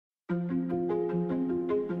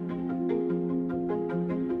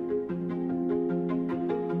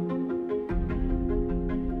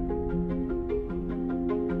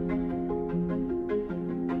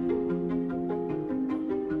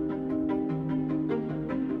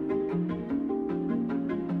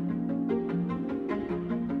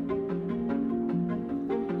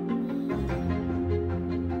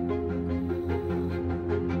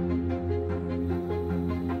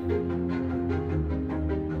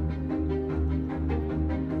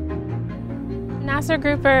Nassau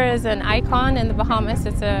Grouper is an icon in the Bahamas.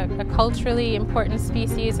 It's a culturally important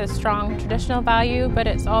species, a strong traditional value, but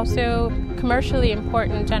it's also commercially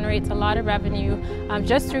important, generates a lot of revenue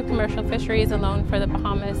just through commercial fisheries alone for the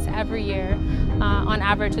Bahamas every year. On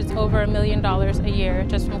average, it's over $1 million a year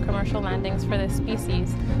just from commercial landings for this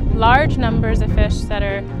species. Large numbers of fish that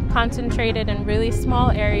are concentrated in really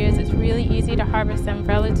small areas. It's really easy to harvest them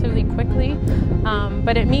relatively quickly,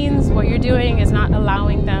 but it means what you're doing is not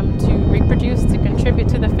allowing them to reproduce, to contribute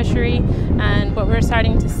to the fishery, and what we're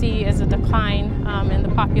starting to see is a decline in the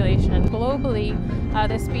population. Globally,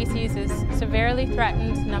 this species is severely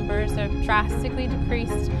threatened. Numbers have drastically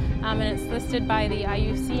decreased, and it's listed by the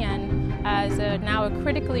IUCN as now a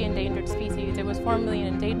critically endangered species. It was formerly an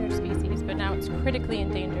endangered species, but now it's critically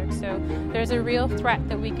endangered. So there's a real threat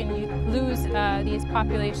that we can lose these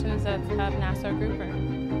populations of Nassau grouper.